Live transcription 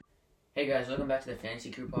Hey guys, welcome back to the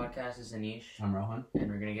Fantasy Crew podcast. This is Anish, I'm Rohan.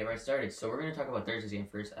 and we're gonna get right started. So we're gonna talk about Thursday's game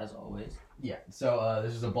first, as always. Yeah, so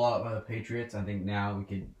this is a blowout by the Patriots. I think now we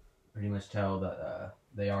could pretty much tell that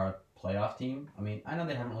they are a playoff team. I mean, I know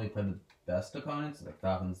they haven't really played the best opponents. Like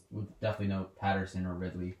Falcons would definitely know Patterson or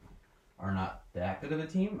Ridley are not that good of a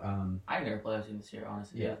team. I've never playoff team this year,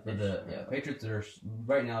 honestly. But the Patriots are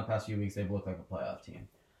right now. The past few weeks, they've looked like a playoff team.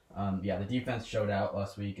 The defense showed out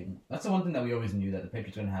last week, and that's the one thing that we always knew, that the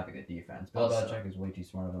Patriots are going to have a good defense. Bill Belichick is way too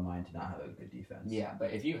smart of a mind to not have a good defense. Yeah,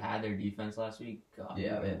 but if you had their defense last week, God,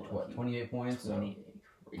 yeah, they had 28 points. 28,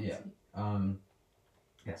 crazy. Yeah.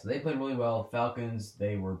 So they played really well. Falcons,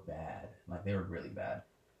 they were bad. Like, they were really bad.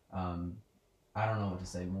 I don't know what to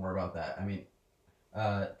say more about that. I mean,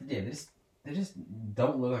 they just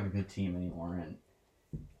don't look like a good team anymore, and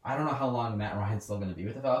I don't know how long Matt Ryan's still going to be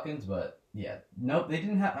with the Falcons, but yeah, nope, they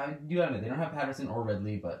didn't have. I do admit they don't have Patterson or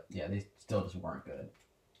Ridley, but yeah, they still just weren't good.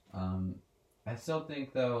 I still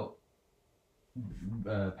think though,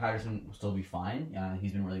 Patterson will still be fine.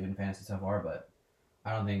 He's been really good in fantasy so far, but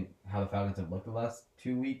I don't think how the Falcons have looked the last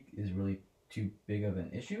 2 weeks is really too big of an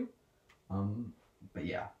issue. But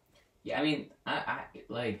yeah. Yeah, I mean,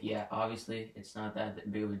 obviously it's not that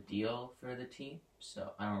big of a deal for the team,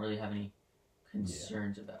 so I don't really have any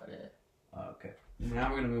concerns about it. Okay. Now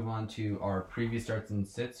we're going to move on to our previous starts and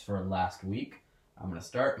sits for last week. I'm going to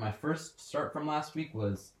start. My first start from last week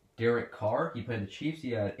was Derek Carr. He played the Chiefs.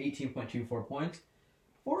 He had 18.24 points.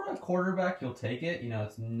 For a quarterback, you'll take it.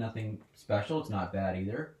 It's nothing special. It's not bad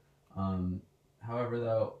either. However,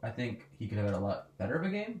 though, I think he could have had a lot better of a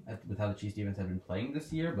game with how the Chiefs defense have been playing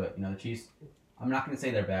this year. But, the Chiefs, I'm not going to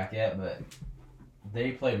say they're back yet, but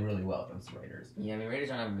they played really well against the Raiders. Yeah, I mean, Raiders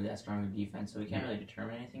don't have that strong of a defense, so we can't really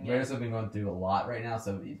determine anything yet. Raiders have been going through a lot right now,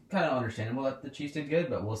 so it's kind of understandable that the Chiefs did good,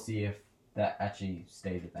 but we'll see if that actually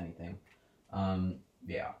stays, if anything.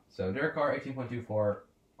 So Derek Carr, 18.24,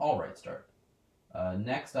 all right start.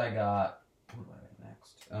 Next I got, what do I have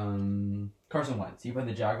next? Carson Wentz. He played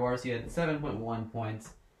the Jaguars. He had 7.1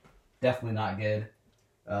 points. Definitely not good.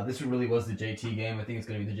 This really was the JT game. I think it's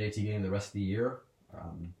going to be the JT game the rest of the year.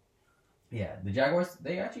 The Jaguars,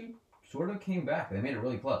 they actually sort of came back. They made it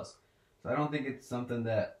really close. So I don't think it's something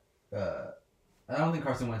that... I don't think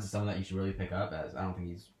Carson Wentz is someone that you should really pick up, as I don't think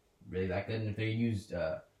he's really that good. And if they used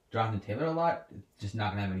Jonathan Taylor a lot, it's just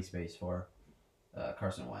not going to have any space for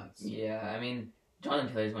Carson Wentz. Yeah, I mean,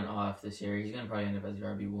 Jonathan Taylor's went off this year. He's going to probably end up as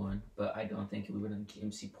your RB1, but I don't think we would in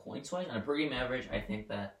CMC points-wise. On a per-game average, I think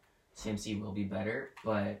that CMC will be better,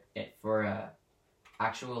 but for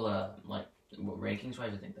actual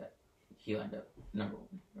rankings-wise, I think that he'll end up number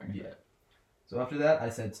one. Yeah. So after that, I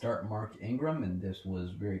said start Mark Ingram, and this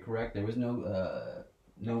was very correct. There was no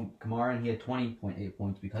Kamara, and he had 20.8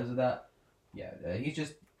 points because of that. Yeah,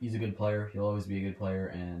 he's a good player. He'll always be a good player,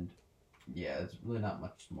 and yeah, it's really not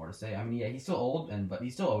much more to say. I mean, yeah, he's still old, but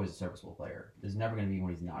he's still always a serviceable player. There's never going to be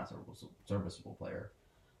when he's not a serviceable player.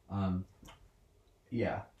 So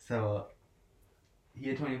he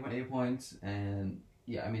had 20.8 points, and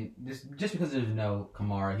yeah, I mean, just because there's no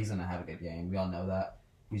Kamara, he's gonna have a good game. We all know that.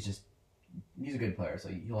 He's a good player, so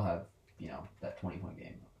he'll have that 20-point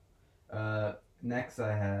game. Next,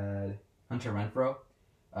 I had Hunter Renfrow.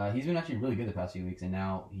 He's been actually really good the past few weeks, and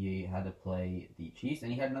now he had to play the Chiefs,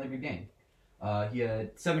 and he had another good game. He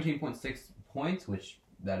had 17.6 points, which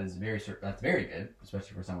that's very good,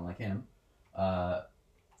 especially for someone like him.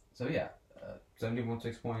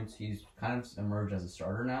 17.6 points. He's kind of emerged as a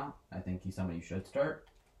starter now. I think he's someone you should start.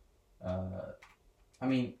 I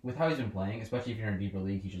mean, with how he's been playing, especially if you're in a deeper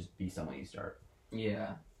league, he should be someone you start.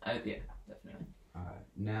 Yeah, definitely.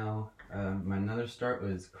 Now, my another start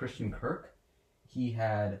was Christian Kirk. He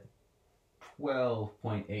had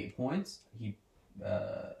 12.8 points. He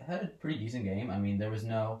had a pretty decent game. I mean, there was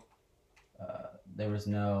no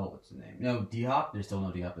what's his name? No D-Hop. There's still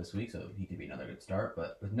no D-Hop this week, so he could be another good start.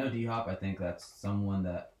 But with no D-Hop, I think that's someone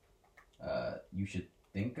that you should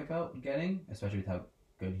think about getting, especially with how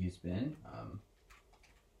good he's been.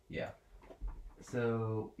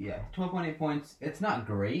 12.8 points. It's not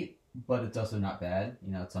great, but it's also not bad.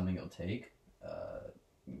 It's something you'll take.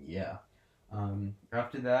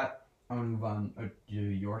 After that, I'm going to move on to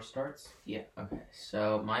your starts. Yeah, okay.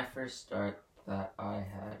 So my first start that I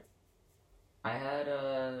had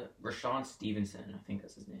Rashawn Stevenson. I think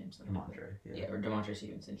that's his name. Or Demontre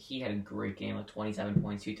Stevenson. He had a great game, like 27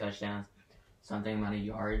 points, 2 touchdowns, something amount of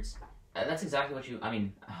yards. That's exactly what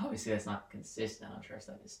obviously that's not consistent. I'm sure it's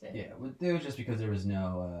not to stay. Yeah, it was just because there was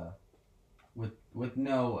no, with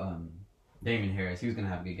no Damon Harris, he was going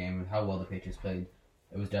to have a good game. With how well the Patriots played,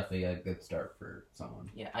 it was definitely a good start for someone.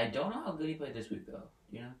 Yeah, I don't know how good he played this week, though.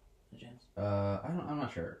 You know? a chance? I'm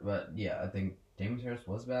not sure, but yeah, I think James Harris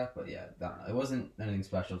was back, but yeah, I don't know. It wasn't anything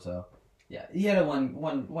special, so yeah, he had a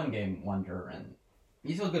one game wonder, and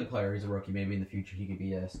he's still a good player. He's a rookie. Maybe in the future he could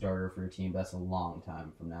be a starter for your team. That's a long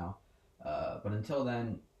time from now. But until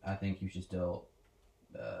then, I think you should still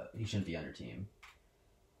he shouldn't be on your team.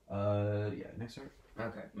 Yeah, next start.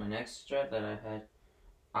 Okay, my next start that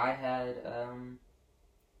I had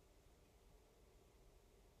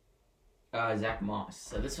Zach Moss.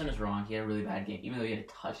 So this one is wrong. He had a really bad game, even though he had a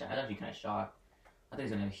touchdown. I was actually kind of shocked. I think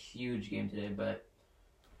he's gonna have a huge game today, but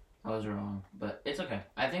I was wrong. But it's okay.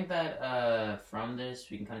 I think that from this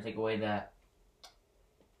we can kind of take away that.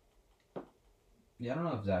 Yeah, I don't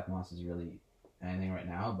know if Zach Moss is really anything right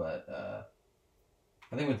now, but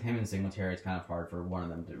I think with him and Singletary, it's kind of hard for one of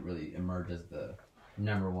them to really emerge as the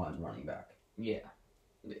number one running back. Yeah.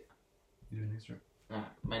 You do next start.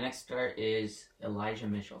 My next start is Elijah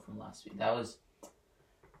Mitchell from last week. I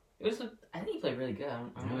think he played really good. I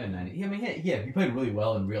don't know. He played really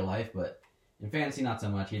well in real life, but in fantasy, not so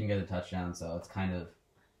much. He didn't get a touchdown, so it's kind of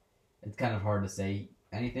hard to say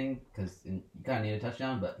anything because you kind of need a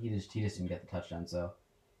touchdown, but he just didn't get the touchdown. So,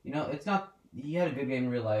 it's not. He had a good game in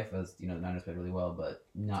real life, as the Niners played really well, but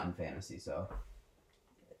not in fantasy. So,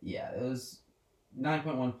 yeah, it was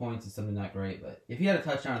 9.1 points is something not great, but if he had a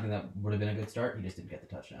touchdown, I think that would have been a good start. He just didn't get the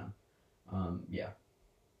touchdown. Yeah.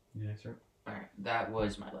 You next start? All right, that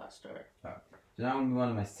was my last start. All right. So now I'm going to move on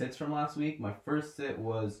to my sits from last week. My first sit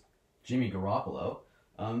was Jimmy Garoppolo.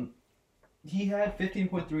 He had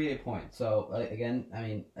 15.38 points. So again,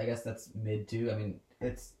 I guess that's mid too.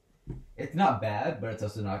 It's not bad, but it's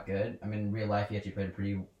also not good. In real life, he actually played a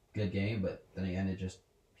pretty good game, but then again,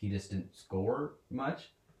 he just didn't score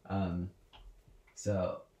much.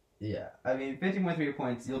 So yeah, 15.3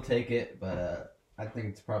 points, you'll take it, but I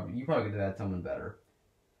think you probably could have had someone better.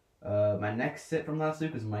 My next sit from last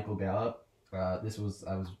week was Michael Gallup. I was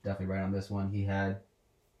definitely right on this one. He had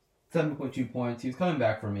 7.2 points. He was coming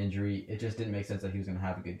back from injury. It just didn't make sense that he was going to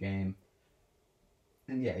have a good game.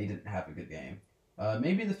 And yeah, he didn't have a good game.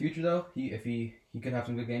 Maybe in the future though, if he could have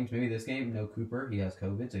some good games. Maybe this game, no Cooper. He has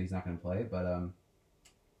COVID, so he's not going to play. But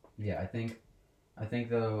yeah, I think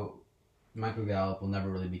though Michael Gallup will never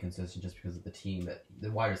really be consistent just because of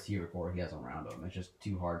the wide receiver core he has around him. It's just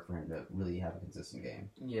too hard for him to really have a consistent game.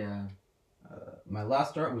 Yeah. My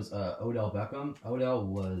last start was Odell Beckham. Odell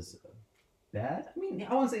was bad.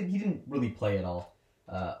 I want to say he didn't really play at all.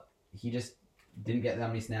 He just didn't get that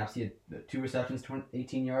many snaps. He had 2 receptions,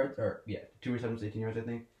 18 yards, 2 receptions, 18 yards, I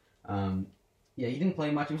think. Yeah, he didn't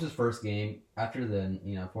play much. It was his first game. After the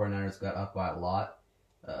 49ers got up by a lot,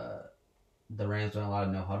 the Rams went a lot of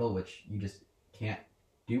no huddle, which you just can't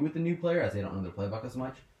do with the new player as they don't know their playbook as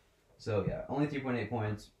much. So yeah, only 3.8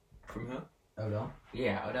 points. From who? Odell.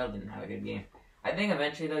 Yeah, Odell didn't have a good game. I think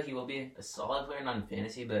eventually though he will be a solid player, not in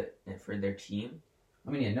fantasy, but for their team.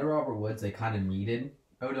 No Robert Woods. They kind of needed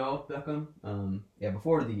Odell Beckham.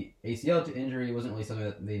 Before the ACL injury, it wasn't really something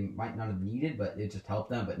that they might not have needed, but it just helped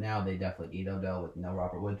them. But now they definitely need Odell with no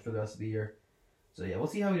Robert Woods for the rest of the year. So yeah, we'll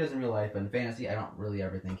see how he does in real life. But in fantasy, I don't really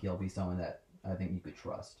ever think he'll be someone that I think you could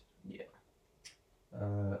trust. Yeah.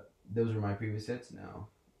 Those were my previous hits. Now,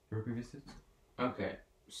 your previous hits? Okay.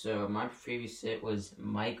 So my previous sit was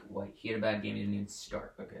Mike White. He had a bad game. He didn't even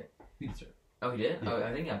start. Okay. He did start. Oh, he did? Yeah. Oh,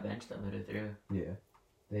 I think he got benched that midway through. Yeah.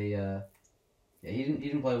 He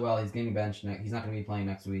didn't play well. He's getting benched. He's not going to be playing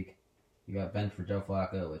next week. He got benched for Joe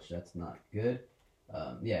Flacco, which that's not good.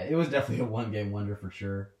 It was definitely a one-game wonder for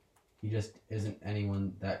sure. He just isn't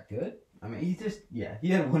anyone that good. He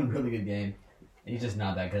had one really good game. He's just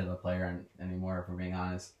not that good of a player anymore, if we're being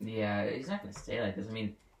honest. Yeah, he's not going to stay like this.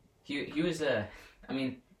 He was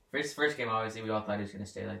for his first game, obviously, we all thought he was going to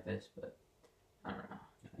stay like this, but I don't know.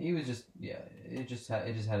 He was just, it just had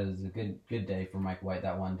as a good day for Mike White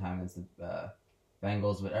that one time against the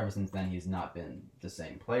Bengals, but ever since then, he's not been the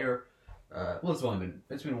same player.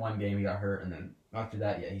 It's been one game he got hurt, and then after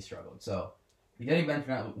that, he struggled. So, he's getting benched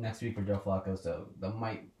next week for Joe Flacco, so the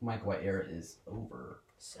Mike White era is over.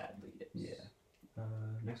 Sadly, yes. Yeah.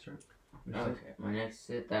 Next turn? Okay, my next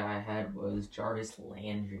sit that I had was Jarvis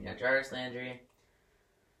Landry. Now, Jarvis Landry,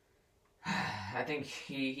 I think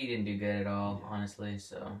he didn't do good at all, honestly,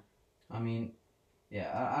 so. I don't.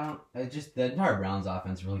 The entire Browns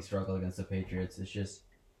offense really struggled against the Patriots.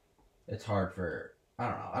 It's hard for.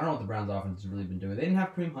 I don't know what the Browns offense has really been doing. They didn't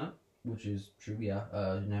have Kareem Hunt, which is true, yeah.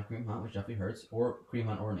 Didn't have Kareem Hunt, which definitely hurts. Or Kareem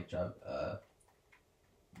Hunt or Nick Chubb.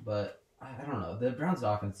 But I don't know. The Browns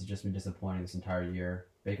offense has just been disappointing this entire year.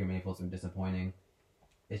 Baker Mayfield's been disappointing.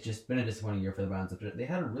 It's just been a disappointing year for the Browns. They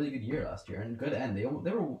had a really good year last year and good end.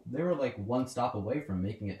 They were like one stop away from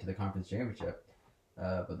making it to the conference championship.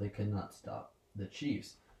 but they could not stop the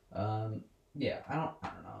Chiefs. Yeah, I don't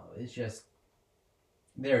know. It's just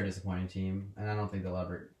they're a disappointing team, and I don't think they'll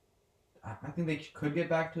ever. I think they could get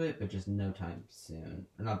back to it, but just no time soon.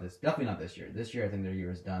 Or not this. Definitely not this year. This year, I think their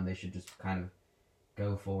year is done. They should just kind of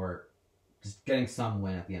go for just getting some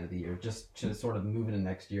win at the end of the year, just to sort of move into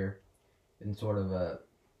next year in sort of a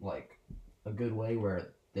good way where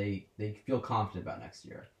they feel confident about next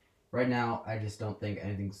year. Right now, I just don't think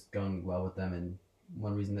anything's going well with them, and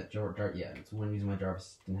one reason that it's one reason why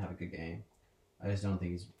Jarvis didn't have a good game. I just don't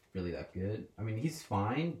think he's really that good. I mean, he's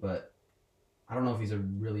fine, but I don't know if he's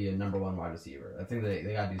really a number one wide receiver. I think they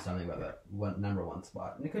got to do something about that number one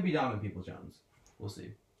spot, and it could be Donovan Peoples-Jones. We'll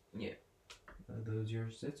see. Yeah. Those your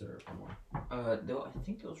sits or one more? I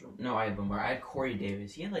think those were no. I had one more. I had Corey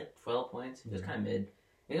Davis. He had like 12 points. He was kind of mid.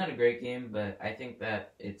 He's not a great game, but I think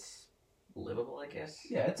that it's livable. I guess.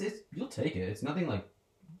 Yeah, it's you'll take it. It's nothing like.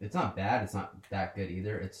 It's not bad. It's not that good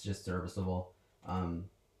either. It's just serviceable.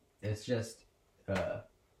 It's just.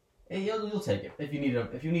 You'll take it if you need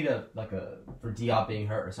a for Diop being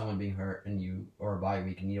hurt or someone being hurt or a bye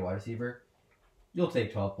week and you need a wide receiver. You'll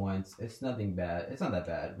take 12 points. It's nothing bad. It's not that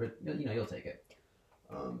bad, but you'll take it.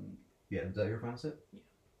 Yeah, is that your final sit? Yeah.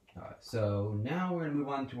 All right. So now we're gonna move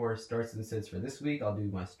on to our starts and sits for this week. I'll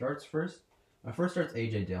do my starts first. My first start's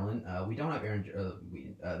AJ Dillon. We don't have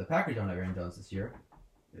the Packers don't have Aaron Jones this year.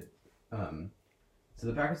 So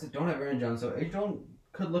the Packers don't have Aaron Jones. So AJ Dillon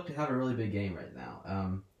could look to have a really big game right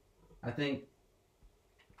now. I think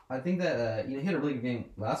that he had a really good game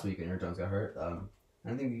last week when Aaron Jones got hurt.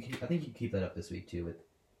 I think you keep that up this week too with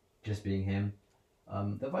just being him.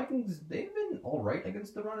 The Vikings, they've been all right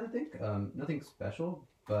against the run. I think nothing special,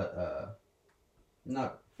 but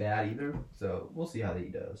not bad either. So we'll see how he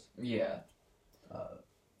does. Yeah.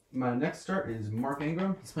 My next start is Mark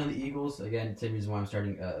Ingram. He's playing the Eagles again. Same reason why I'm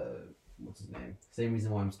starting. What's his name? Same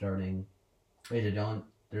reason why I'm starting AJ Dillon.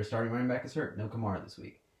 Their starting running back is hurt. No Kamara this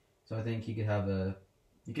week, so I think he could have a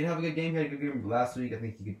good game. He had a good game last week. I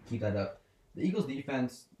think he could keep that up. The Eagles'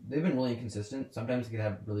 defense, they've been really inconsistent. Sometimes they could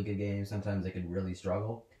have really good games. Sometimes they could really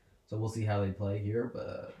struggle. So we'll see how they play here.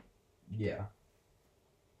 But, yeah.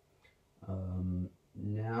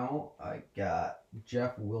 Now I got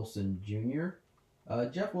Jeff Wilson Jr.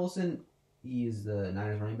 Jeff Wilson, he's the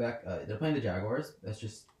Niners running back. They're playing the Jaguars.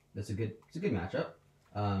 It's a good matchup.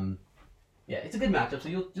 Yeah, it's a good matchup. So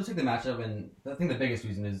you'll take the matchup, and I think the biggest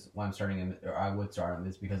reason is why I'm starting him, or I would start him,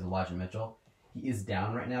 is because of Elijah Mitchell. He is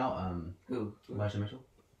down right now. Who? Elijah Mitchell?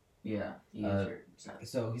 Yeah, he is hurt.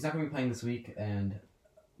 So he's not going to be playing this week, and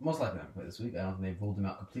most likely not going to play this week. I don't think they've ruled him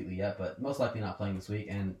out completely yet, but most likely not playing this week,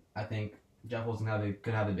 and I think Jeff Wilson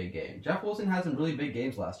could have a big game. Jeff Wilson had some really big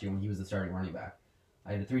games last year when he was the starting running back.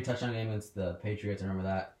 I had a 3-touchdown game against the Patriots, I remember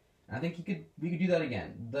that. And I think we could do that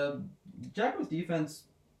again. The Jaguars defense,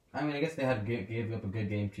 I mean, I guess they gave up a good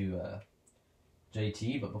game to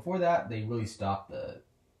JT, but before that, they really stopped the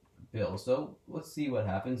Bills. So let's see what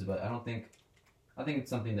happens, but I think it's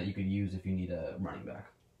something that you could use if you need a running back.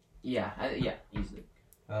 Yeah, easily.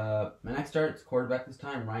 My next start is quarterback this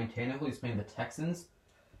time, Ryan Tannehill. He's playing the Texans.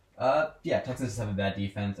 Texans just have a bad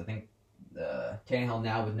defense. I think Tannehill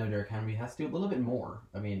now with no Derrick Henry has to do a little bit more.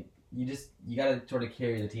 I mean, you got to sort of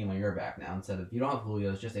carry the team on your back now instead of, you don't have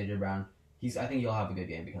Julio, it's just AJ Brown. I think you'll have a good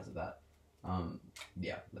game because of that.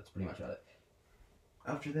 That's pretty much about it.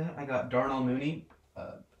 After that, I got Darnell Mooney.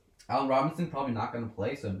 Allen Robinson probably not going to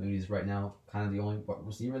play, so Mooney's right now kind of the only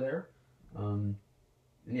receiver there.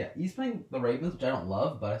 He's playing the Ravens, which I don't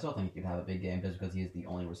love, but I still think he could have a big game just because he is the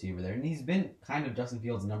only receiver there. And he's been kind of Justin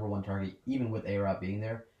Fields' number one target, even with A-Rob being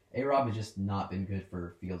there. A-Rob has just not been good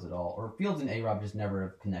for Fields at all, or Fields and A-Rob just never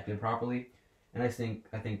have connected properly. And I think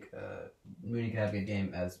Mooney could have a good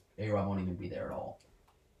game as A-Rob won't even be there at all.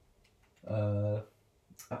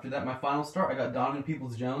 After that, my final start, I got Donovan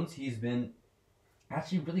Peoples-Jones. He's been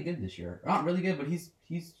actually really good this year. Not really good, but he's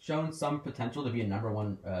shown some potential to be a number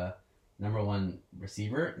one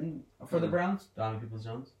receiver for the Browns. Donovan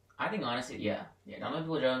Peoples-Jones. I think honestly, yeah, Donovan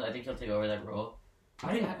Peoples-Jones. I think he'll take over that role.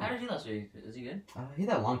 How did he last week? Is he good? He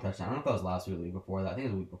had that long touchdown. I don't know if that was last week or the week before that. I think it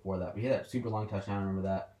was the week before that. But he had that super long touchdown. I remember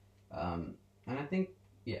that. And I think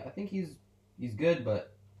he's good,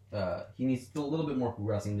 but he needs still a little bit more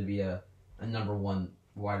progressing to be a number one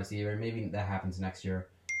wide receiver. Maybe that happens next year.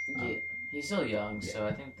 Yeah, he's still young, so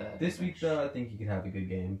I think that this week though, I think he could have a good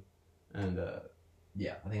game, and I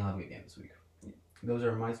think he'll have a good game this week. Yeah. Those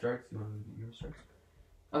are my starts. You want to do your starts?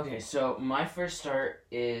 Okay, so my first start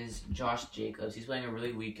is Josh Jacobs. He's playing a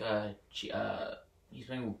really weak he's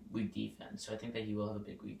playing weak defense, so I think that he will have a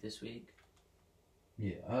big week this week.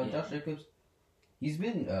 Yeah, Josh Jacobs, he's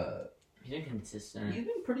been He's been consistent. He's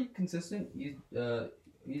been pretty consistent.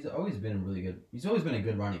 He's always been really good. He's always been a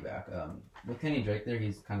good running back. With Kenny Drake there,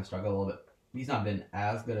 he's kind of struggled a little bit. He's not been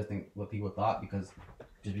as good, I think, what people thought because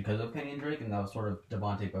of Kenny and Drake, and that was sort of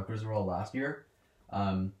Devontae Booker's role last year.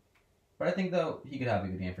 But I think though he could have a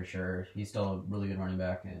good game for sure. He's still a really good running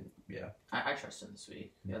back, and yeah, I trust him this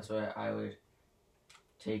week. Yeah. That's why I would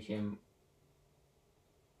take him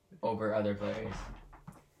over other players.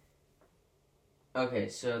 Okay,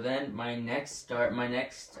 so then my next start is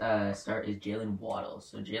Jalen Waddle.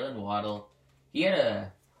 So Jalen Waddle,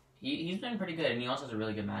 he's been pretty good, and he also has a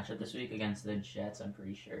really good matchup this week against the Jets. I'm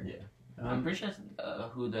pretty sure. Yeah. I'm pretty sure that's they're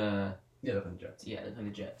playing the Jets. Yeah, they're playing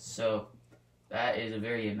the Jets. So that is a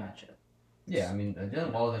very good matchup. Yeah, I mean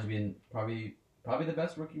Jalen Waddle has been probably the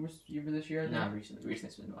best rookie receiver this year. Not recently. Recently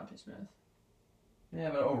it's been Devontae Smith. Yeah,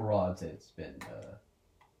 but overall I'd say it's been.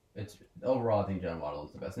 Overall, I think Jalen Waddle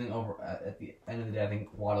is the best. I think at the end of the day, I think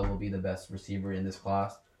Waddle will be the best receiver in this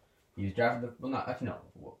class. He was drafted.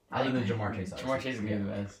 Other than Jamar Chase. Jamar Chase is going to be the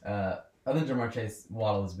best. Other than Jamar Chase,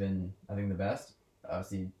 Waddle has been, I think, the best.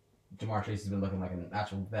 Obviously, Jamar Chase has been looking like an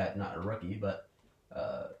actual vet, not a rookie. But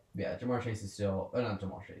yeah, Jamar Chase is still. Not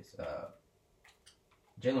Jamar Chase.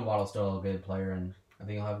 Jalen Waddle is still a good player, and I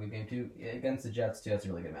think he'll have a good game too against the Jets too. That's a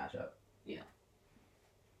really good matchup. Yeah.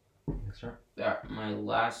 Next start. My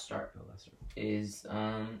last start is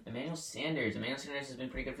Emmanuel Sanders. Emmanuel Sanders has been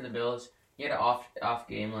pretty good for the Bills. He had an off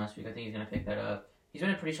game last week. I think he's going to pick that up. He's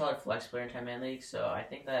been a pretty solid flex player in 10-man leagues, so I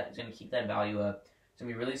think that he's going to keep that value up. He's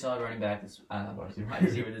going to be a really solid running back this wide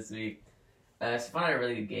receiver this week. Stephon had a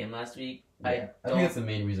really good game last week. Yeah, I think that's the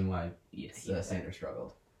main reason why Sanders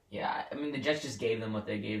struggled. Yeah, I mean the Jets just gave them what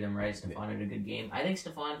they gave them, right? Stephon had a good game. I think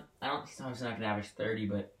Stephon, he's obviously not going to average 30,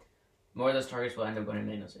 but more of those targets will end up going to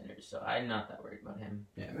Emmanuel Sanders, so I'm not that worried about him.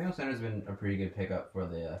 Yeah, Emmanuel Sanders has been a pretty good pickup for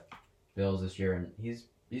the Bills this year, and he's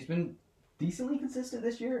been decently consistent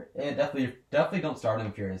this year. And definitely don't start him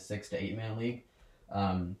if you're in a 6 to 8 man league.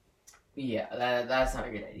 Yeah, that's not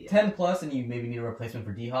a good idea. 10 plus, and you maybe need a replacement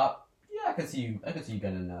for D Hop. Yeah, I could see you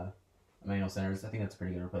getting Emmanuel Sanders. I think that's a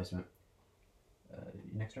pretty good replacement.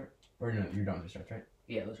 Next start, or no, you're done with your starts, right?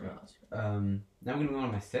 Yeah, those are my last. Now I'm gonna move on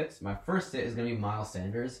to my sits. My first sit is gonna be Miles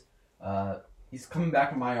Sanders. He's coming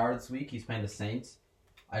back from IR this week. He's playing the Saints.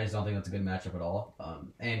 I just don't think that's a good matchup at all.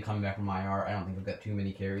 And coming back from IR, I don't think he'll get too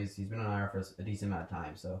many carries. He's been on IR for a decent amount of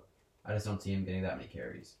time, so I just don't see him getting that many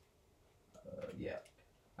carries. Yeah.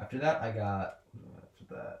 After that, I got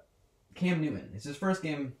Cam Newton. It's his first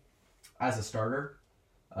game as a starter.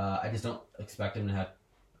 I just don't expect him to have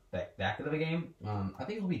that good of a game. I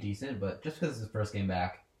think he'll be decent, but just because it's his first game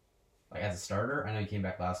back, like as a starter, I know he came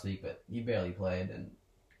back last week, but he barely played, and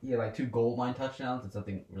he had like 2 goal line touchdowns. It's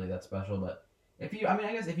nothing really that special, but I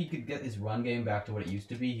guess if he could get his run game back to what it used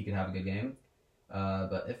to be, he could have a good game.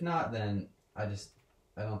 But if not, then I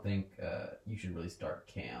don't think you should really start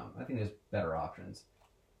Cam. I think there's better options.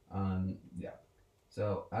 Yeah.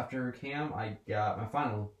 So after Cam, I got my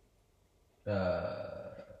final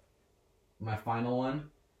one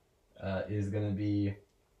is gonna be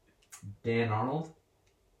Dan Arnold.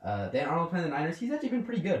 Dan Arnold playing the Niners. He's actually been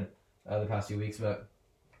pretty good the past few weeks, but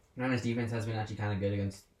Niners defense has been actually kind of good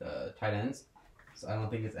against tight ends. So I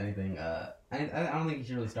don't think it's anything. I don't think you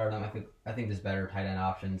should really start him. I think there's better tight end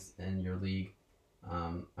options in your league.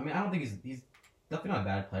 I don't think he's definitely not a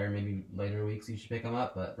bad player. Maybe later weeks you should pick him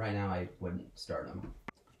up, but right now I wouldn't start him.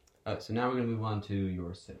 Alright, so now we're gonna move on to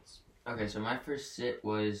your sits. Okay, so my first sit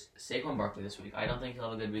was Saquon Barkley this week. I don't think he'll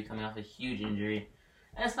have a good week coming off a huge injury.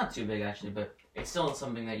 And it's not too big actually, but it's still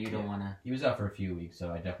something that you don't want to. He was out for a few weeks,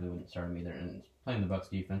 so I definitely wouldn't start him either. And playing the Bucs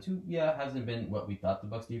defense, who hasn't been what we thought the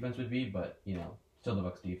Bucs defense would be, but still the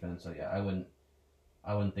Bucs defense. So yeah, I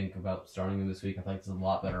wouldn't think about starting him this week. I think there's a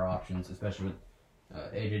lot better options, especially with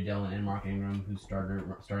AJ Dillon and Mark Ingram, whose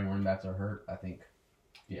starting running backs are hurt. I think,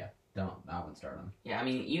 I wouldn't start him. Yeah, I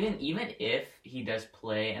mean, even if he does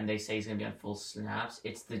play and they say he's gonna be on full snaps,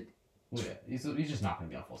 it's the. Well, yeah, he's just not gonna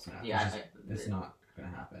be on full snaps. Yeah, it's not gonna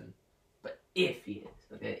happen. But if he is,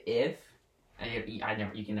 okay,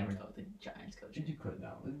 you can never know with the Giants coach. You could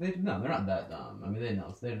know. They're not that dumb. I mean, they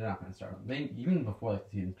know they're not gonna start him. Even before the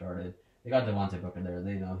season started, they got Devontae Booker there.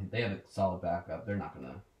 They know they have a solid backup. They're not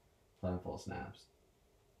gonna play him full snaps.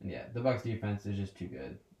 And yeah, the Bucs defense is just too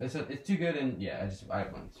good. It's too good, and yeah, I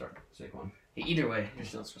wouldn't start Saquon. Either way, you're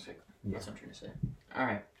still supposed to Saquon. Yeah. That's what I'm trying to say. All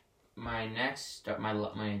right, my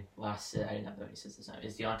last sit, I didn't have that many sits this time,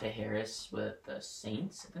 is Deontay Harris with the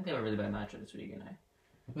Saints. I think they have a really bad matchup this week, and I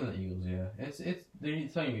put the Eagles. Yeah, they're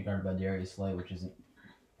starting to be guarded by Darius Slay, which isn't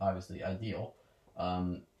obviously ideal.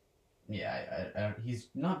 He's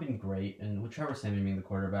not been great, and with Trevor Siemian being the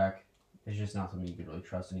quarterback, it's just not something you could really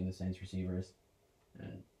trust any of the Saints receivers.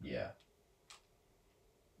 And yeah.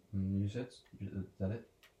 You said, is that it?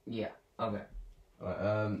 Yeah. Okay.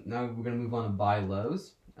 Now we're gonna move on to buy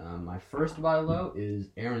lows. My first buy low is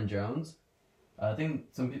Aaron Jones. I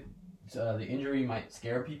think the injury might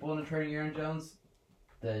scare people into trading Aaron Jones.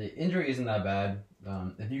 The injury isn't that bad.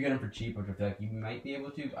 If you get him for cheap, which I feel like you might be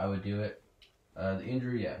able to, I would do it. The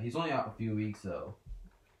injury, yeah, he's only out a few weeks, so.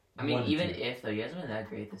 I mean, even if though, he hasn't been that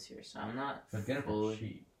great this year, so I'm not. But get him for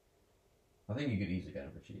cheap. I think you could easily get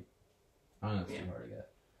him for cheap. I don't know if it's too hard to get.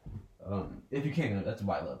 If you can't, that's a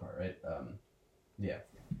buy low part, right? Yeah.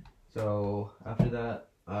 So after that,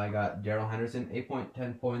 I got Darrell Henderson,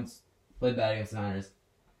 8.10 points, played bad against the Niners.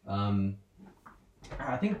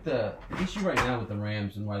 I think the issue right now with the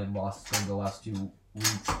Rams and why they've lost the last 2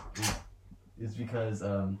 weeks is because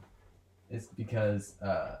they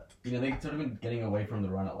sort of been getting away from the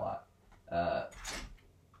run a lot.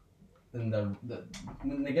 And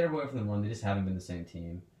when they get away from the run, they just haven't been the same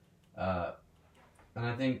team. And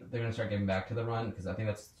I think they're going to start getting back to the run because I think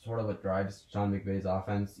that's sort of what drives Sean McVay's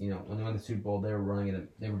offense. When they won the Super Bowl, they were running it.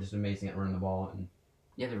 They were just amazing at running the ball. And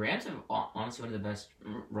yeah, the Rams have honestly one of the best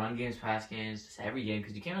run games, pass games, just every game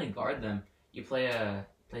because you can't really guard them. You play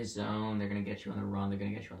zone, they're going to get you on the run, they're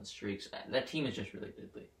going to get you on the streaks. That team is just really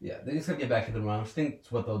good. Yeah, they just got to get back to the run, which I think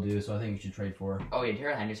it's what they'll do, so I think you should trade for. Oh, yeah,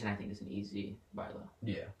 Darrell Henderson, I think, is an easy buy low.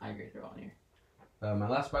 Yeah. I agree with her on here. My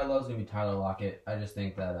last buy low is going to be Tyler Lockett. I just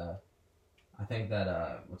think that,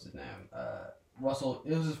 what's his name? Russell,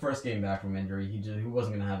 it was his first game back from injury. He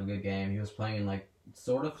wasn't going to have a good game. He was playing in,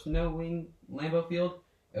 sort of snowing Lambeau Field.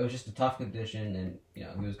 It was just a tough condition, and,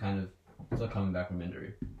 he was kind of still coming back from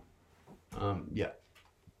injury. Yeah.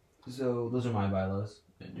 So, those are my buy lows.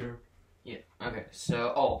 And your? Yeah. Okay.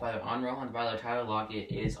 So, by the way, on Rohan's buy low, Tyler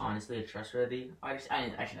Lockett is honestly a trustworthy.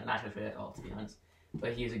 Actually, not trustworthy at all, to be honest.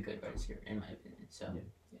 But he is a good wide receiver, in my opinion. So,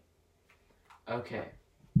 yeah. Okay.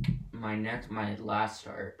 My last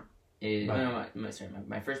start is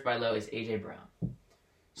my first buy low is AJ Brown.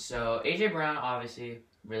 So AJ Brown, obviously,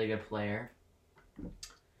 really good player.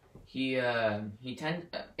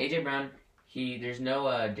 AJ Brown. There's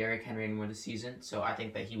no Derrick Henry anymore this season, so I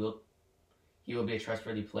think that he will be a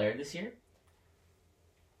trustworthy player this year.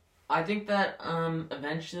 I think that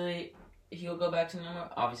eventually he'll go back to normal.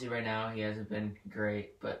 Obviously, right now he hasn't been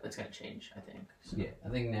great, but that's gonna change, I think. So. Yeah, I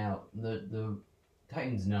think now the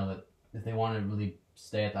Titans know that if they want to really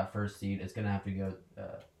stay at that first seed, it's gonna have to go.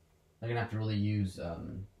 They're gonna have to really use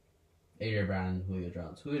AJ Brown and Julio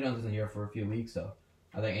Jones. Julio Jones isn't here for a few weeks, so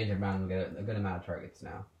I think AJ Brown will get a good amount of targets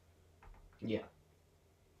now. Yeah.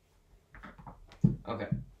 Okay.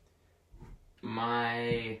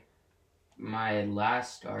 My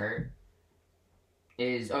last start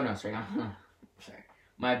is sorry.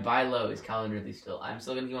 My buy low is Calvin Ridley still. I'm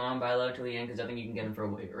still going to keep him on buy low until the end because I think you can get him for a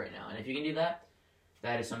waiver right now. And if you can do that,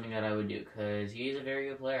 that is something that I would do because he is a very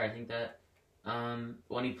good player. I think that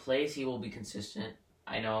when he plays, he will be consistent.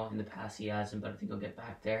 I know in the past he hasn't, but I think he'll get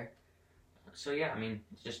back there. So yeah, I mean,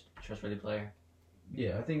 it's just a trustworthy player.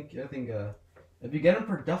 Yeah, I think if you get him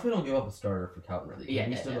for, definitely don't give up a starter for Calvin Ridley. Yeah,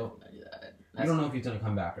 definitely do that. You don't know if he's going to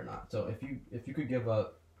come back or not. So if you could give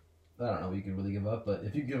up, I don't know what you could really give up, but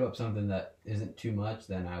if you give up something that isn't too much,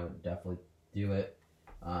 then I would definitely do it.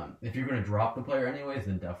 If you're going to drop the player anyways,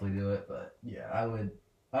 then definitely do it. But yeah, I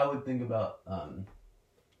would think about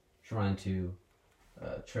trying to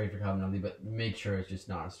trade for Calvin Ridley, but make sure it's just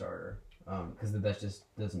not a starter because that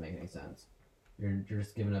just doesn't make any sense. You're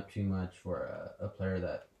just giving up too much for a player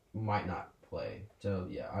that might not play. So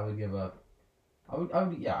yeah, I would give up. I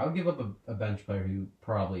would give up a bench player who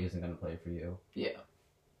probably isn't going to play for you. Yeah.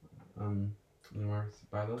 Any more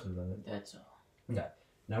buy lows, or is that it? That's all. Okay.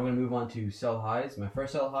 Now we're going to move on to sell highs. My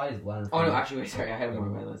first sell high is Leonard. Oh no, actually, wait, sorry, I had more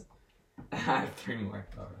on my list. I have 3 more.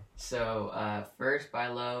 Okay. So first buy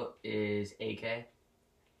low is AK.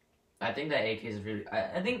 I think that AK is really.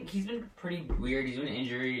 I think he's been pretty weird. He's been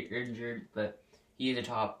injured, but he's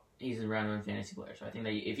a round 1 fantasy player. So I think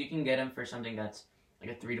that if you can get him for something that's like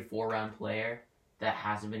a 3 to 4 round player that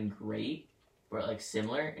hasn't been great, but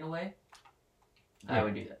similar in a way, yeah. I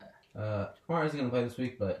would do that. Kamara isn't going to play this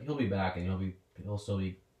week, but he'll be back and he'll still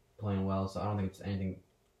be playing well. So I don't think it's anything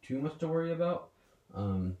too much to worry about.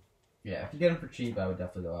 Yeah, if you get him for cheap, I would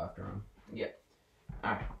definitely go after him. Yeah.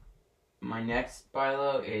 All right. My next buy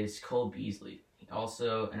low is Cole Beasley.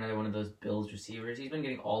 Also, another one of those Bills receivers. He's been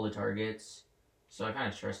getting all the targets, so I kind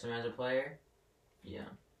of trust him as a player. Yeah,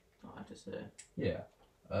 I'll have to say. Yeah,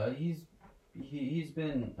 he's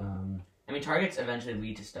been. I mean, targets eventually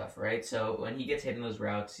lead to stuff, right? So when he gets hit in those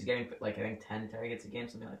routes, he's getting I think 10 targets a game,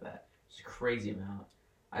 something like that. It's a crazy amount.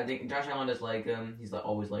 I think Josh Allen does like him. He's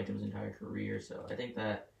always liked him his entire career. So I think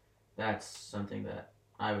that's something that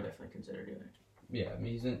I would definitely consider doing. Yeah, I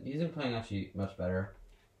mean he's been playing actually much better.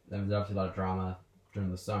 There was obviously a lot of drama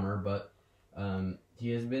during the summer, but he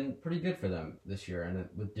has been pretty good for them this year. And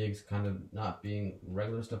with Diggs kind of not being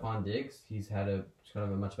regular Stephon Diggs, he's had a kind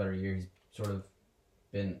of a much better year. He's sort of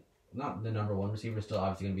been not the number one receiver, still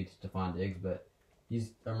obviously going to be Stephon Diggs, but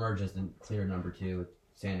he's emerged as the clear number 2 with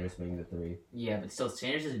Sanders being the 3. Yeah, but still,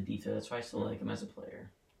 Sanders is a diva. That's why I still like him as a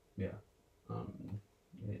player. Yeah.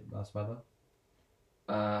 Last buy low?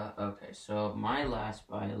 Okay, so my last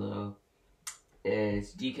buy low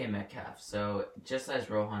is DK Metcalf. So just as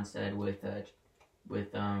Rohan said with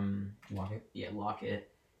Lockett. Yeah, Lockett,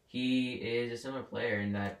 he is a similar player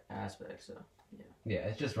in that aspect. So yeah. Yeah,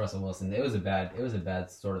 it's just Russell Wilson. It was a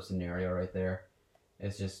bad sort of scenario right there.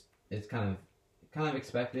 It's kind of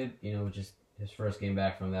expected, just his first game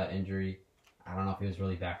back from that injury. I don't know if he was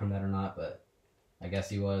really back from that or not, but I guess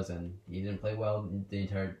he was, and he didn't play well. The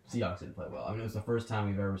entire Seahawks didn't play well. I mean, it was the first time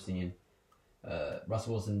we've ever seen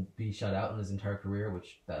Russell Wilson be shut out in his entire career,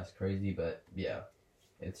 which that's crazy. But yeah,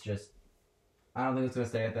 it's just I don't think it's gonna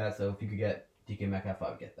stay at that. So if you could get DK Metcalf,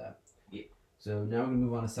 I would get that. Yeah. So now we're gonna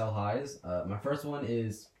move on to sell highs. My first one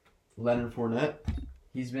is Leonard Fournette.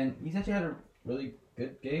 He's actually had a really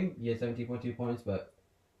good game. He had 17.2 points, but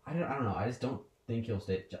I don't know. I just don't think he'll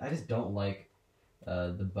stay. I just don't like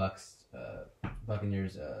the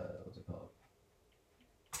Buccaneers. What's it called?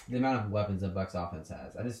 The amount of weapons that Bucs offense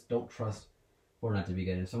has. I just don't trust Fournette to be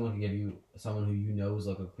good. If someone can give you someone who is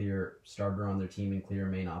like a clear starter on their team and clear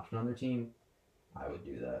main option on their team, I would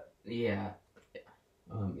do that. Yeah.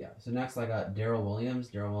 So next I got Darrell Williams.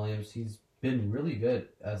 Darrell Williams, he's been really good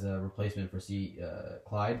as a replacement for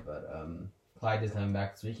Clyde, but Clyde is coming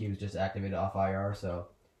back this week. He was just activated off IR, so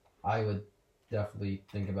I would definitely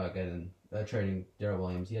think about trading Darrell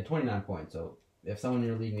Williams. He had 29 points, so if someone in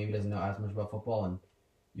your league maybe doesn't know as much about football and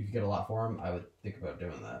you could get a lot for him, I would think about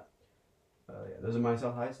doing that. Those are my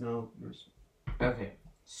sell highs. Now yours. Okay.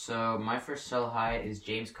 So my first sell high is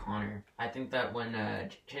James Conner. I think that when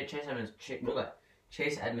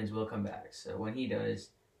Chase Edmonds will come back. So when he does,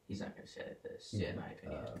 he's not going to stay at this, in my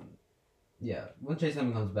opinion. When Chase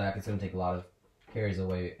Edmonds comes back, it's going to take a lot of carries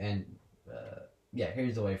away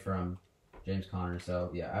from James Conner.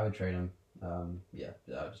 So I would trade him. I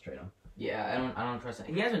would just trade him. Yeah, I don't trust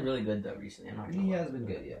him. He has been really good though recently. He has been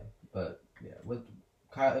good, but with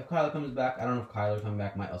if Kyler comes back, I don't know if Kyler coming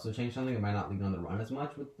back might also change something. It might not lean on the run as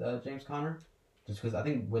much with James Conner. Just because I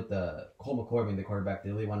think with Colt McCoy being the quarterback,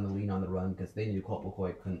 they really wanted to lean on the run because they knew Colt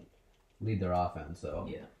McCoy couldn't lead their offense. So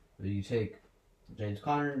if you take James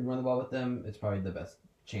Conner and run the ball with them, it's probably the best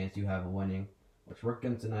chance you have of winning, which worked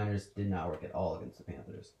against the Niners, did not work at all against the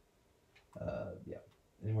Panthers.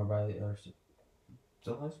 Any more by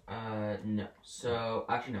sell highs? No. So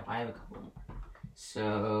actually, no. I have a couple more.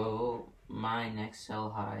 So my next sell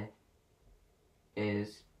high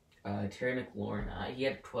is Terry McLaurin. He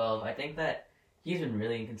had 12. I think that he's been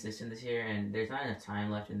really inconsistent this year, and there's not enough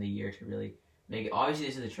time left in the year to really make it. Obviously,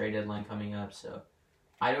 this is the trade deadline coming up, so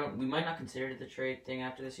we might not consider it the trade thing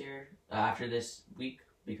after this week,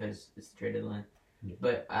 because it's the trade deadline. Yeah.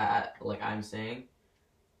 But like I'm saying,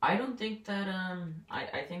 I don't think that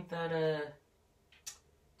I think that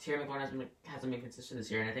Terry McLaurin hasn't been consistent this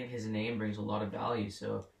year, and I think his name brings a lot of value.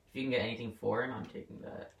 So if you can get anything for him, I'm taking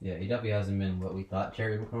that. Yeah, he definitely hasn't been what we thought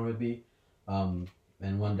Terry McLaurin would be.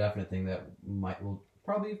 And one definite thing that will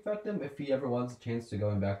probably affect him if he ever wants a chance to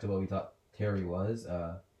going back to what we thought Terry was, is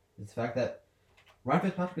the fact that Ryan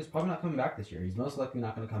Fitzpatrick is probably not coming back this year. He's most likely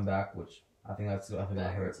not going to come back, which I think that's going to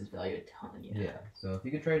hurt his value a ton. Yeah. So if you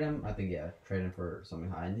could trade him, I think trade him for something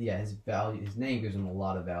high. And his name gives him a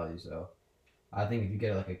lot of value. So I think if you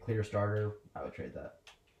get like a clear starter, I would trade that.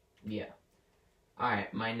 Yeah. All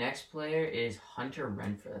right. My next player is Hunter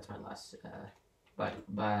Renfrow. That's my last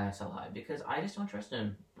by sell high, because I just don't trust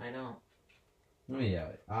him. I don't.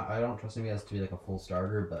 I don't trust him as to be like a full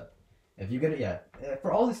starter, but if you get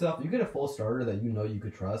for all this stuff, if you get a full starter that you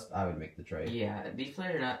could trust, I would make the trade. Yeah, these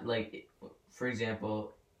players are not like, for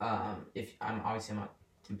example, if I'm not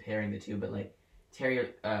comparing the two, but like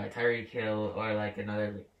Tyreek Hill or like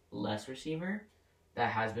another less receiver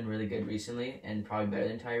that has been really good recently and probably better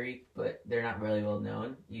than Tyreek, but they're not really well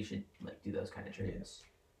known. You should do those kind of trades.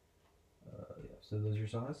 So those are your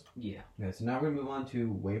size? Yeah. Okay, so now we're going to move on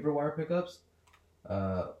to waiver wire pickups.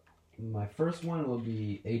 My first one will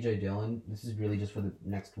be A.J. Dillon. This is really just for the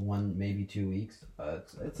next 1, maybe 2 weeks.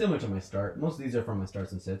 It's similar to my start. Most of these are from my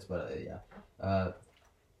starts and sits, but actually,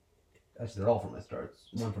 they're all from my starts.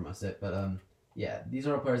 One from my sit, but these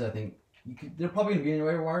are all players I think they're probably going to be on your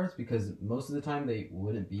waiver wires because most of the time they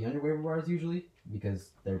wouldn't be on your waiver wires usually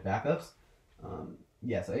because they're backups.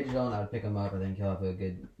 So A.J. Dillon, I would pick him up. I think he'll have a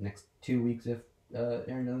good next 2 weeks if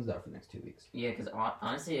Aaron Jones is out for the next 2 weeks. Yeah, because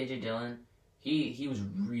honestly, A.J. Dillon, he was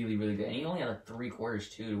really, really good. And he only had like 3 quarters,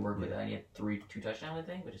 too, to work with that. And he had 2 touchdowns, I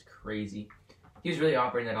think, which is crazy. He was really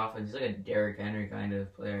operating that offense. He's like a Derrick Henry kind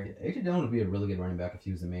of player. Yeah, A.J. Dillon would be a really good running back if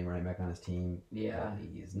he was the main running back on his team. Yeah.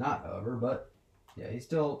 He is not, however, but yeah, he's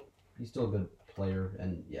still a good player.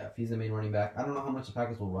 And yeah, if he's the main running back, I don't know how much the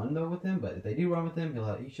Packers will run, though, with him. But if they do run with him,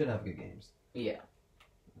 he should have good games. Yeah.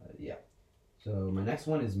 So my next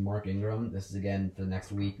one is Mark Ingram. This is again for the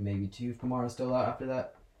next week, maybe 2 if Kamara's still out after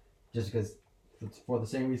that. Just because, for the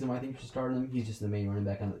same reason why I think you should start him. He's just the main running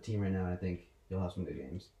back on the team right now, and I think he'll have some good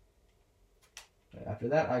games. Okay, after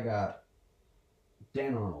that, I got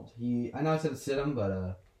Dan Arnold. I know I said to sit him,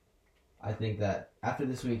 but I think that after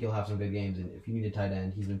this week, he'll have some good games. And if you need a tight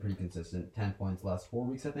end, he's been pretty consistent. 10 points the last 4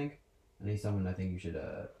 weeks, I think. And he's someone I think you should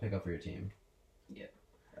pick up for your team. Yeah.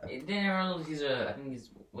 Dan Arnold,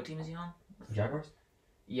 what team is he on? Jaguars?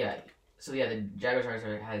 Yeah. So, yeah, the Jaguars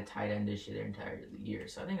had a tight end this year their entire year.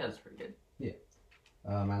 So, I think that's pretty good. Yeah.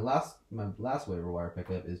 My last waiver wire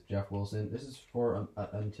pickup is Jeff Wilson. This is for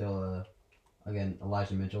until, again,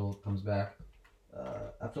 Elijah Mitchell comes back.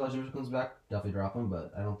 After Elijah Mitchell comes back, definitely drop him,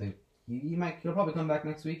 but I don't think he'll probably come back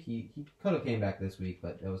next week. He could have came back this week,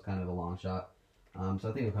 but it was kind of a long shot. So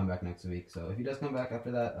I think he'll come back next week. So if he does come back after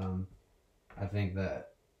that, I think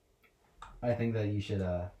that you should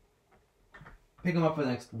pick him up for the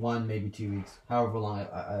next 1, maybe 2 weeks, however long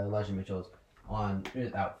Elijah Mitchell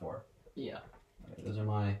is out for. Yeah. Those are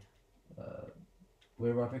my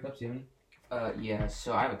waiver pickups. Do you have any? Yeah.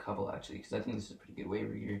 So I have a couple actually, because I think this is a pretty good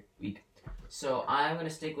waiver week. So I'm gonna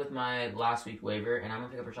stick with my last week waiver, and I'm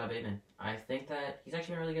gonna pick up Rashad Bateman. I think that he's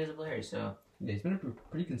actually been really good as a player. So yeah, he's been a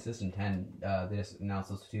pretty consistent 10. They just announced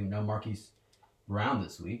those 2. No Marquise Brown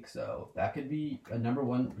this week, so that could be a number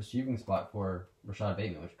 1 receiving spot for Rashad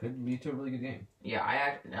Bateman, which could lead to a really good game.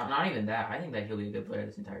 Yeah, not even that. I think that he'll be a good player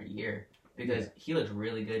this entire year because he looked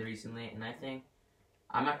really good recently, and I think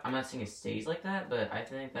I'm not saying it stays like that, but I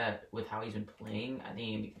think that with how he's been playing, I think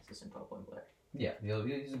he can be a consistent 12-point player. Yeah,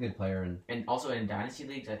 he's a good player, and also in dynasty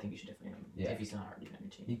leagues, I think you should definitely have him if he's not already on your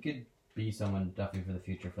team. He could be someone definitely for the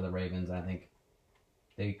future for the Ravens. I think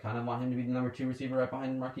they kind of want him to be the number 2 receiver right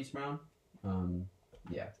behind Marquise Brown.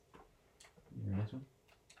 Yeah. Your next one?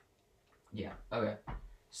 Yeah, okay.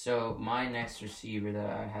 So, my next receiver that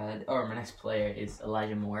I had, or my next player is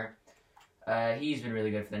Elijah Moore. He's been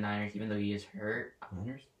really good for the Niners, even though he is hurt.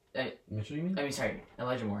 Niners? Mitchell, you mean? I mean, sorry,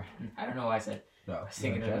 Elijah Moore. I don't know why I said. No, I was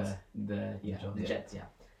thinking of the Jets,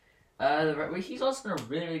 he's also been a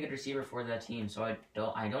really, really good receiver for that team, so I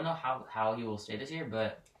don't know how he will stay this year,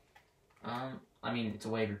 but I mean, it's a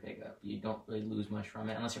waiver pickup. You don't really lose much from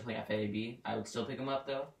it unless you're playing FAAB. I would still pick him up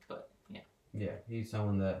though, but yeah. Yeah, he's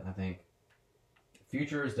someone that I think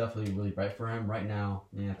future is definitely really bright for him. Right now,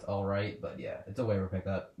 yeah, it's all right, but yeah, it's a waiver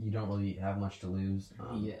pickup. You don't really have much to lose.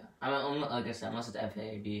 Yeah, like I said, unless it's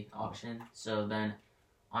FAAB auction, so then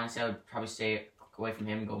honestly, I would probably stay away from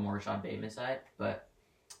him and go more Rashad Bateman side. But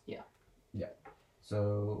yeah. Yeah.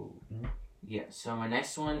 So. Yeah, so my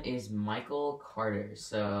next one is Michael Carter.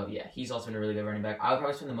 So yeah, he's also been a really good running back. I would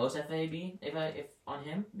probably spend the most FAB if on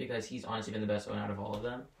him because he's honestly been the best one out of all of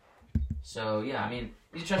them. So yeah, I mean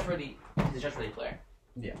he's a trustworthy player.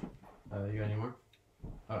 Yeah. You got any more?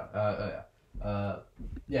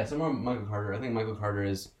 Yeah. So more Michael Carter. I think Michael Carter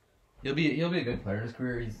he'll be a good player in his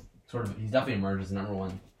career. He's definitely emerged as the number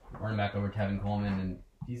 1 running back over Tevin Coleman, and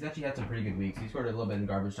he's actually had some pretty good weeks. He scored a little bit in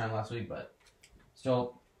garbage time last week, but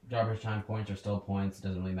still. Garbage time points are still points. It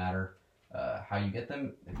doesn't really matter how you get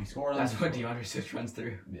them. If you score them, that's what DeAndre Swift runs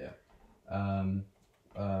through. Yeah.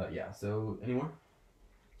 Yeah. So any more?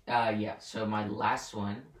 Yeah. So my last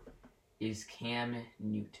one is Cam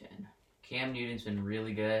Newton. Cam Newton's been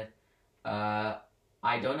really good. I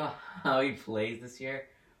don't know how he plays this year,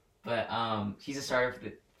 but he's a starter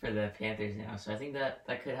for the Panthers now. So I think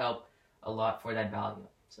that could help a lot for that value.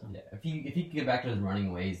 So. Yeah, if he can get back to his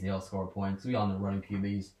running ways, they'll score points. We all know running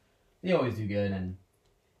QBs, they always do good, and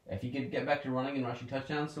if he could get back to running and rushing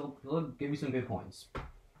touchdowns, he'll give you some good points.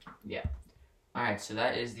 Yeah. All right, so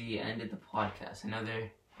that is the end of the podcast. Another,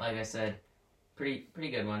 like I said, pretty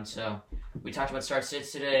good one. So we talked about start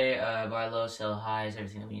sits today, buy low, sell highs,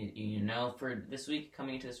 everything that you know for this week,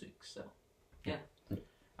 coming into this week. So yeah. All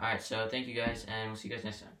right, so thank you guys, and we'll see you guys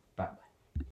next time.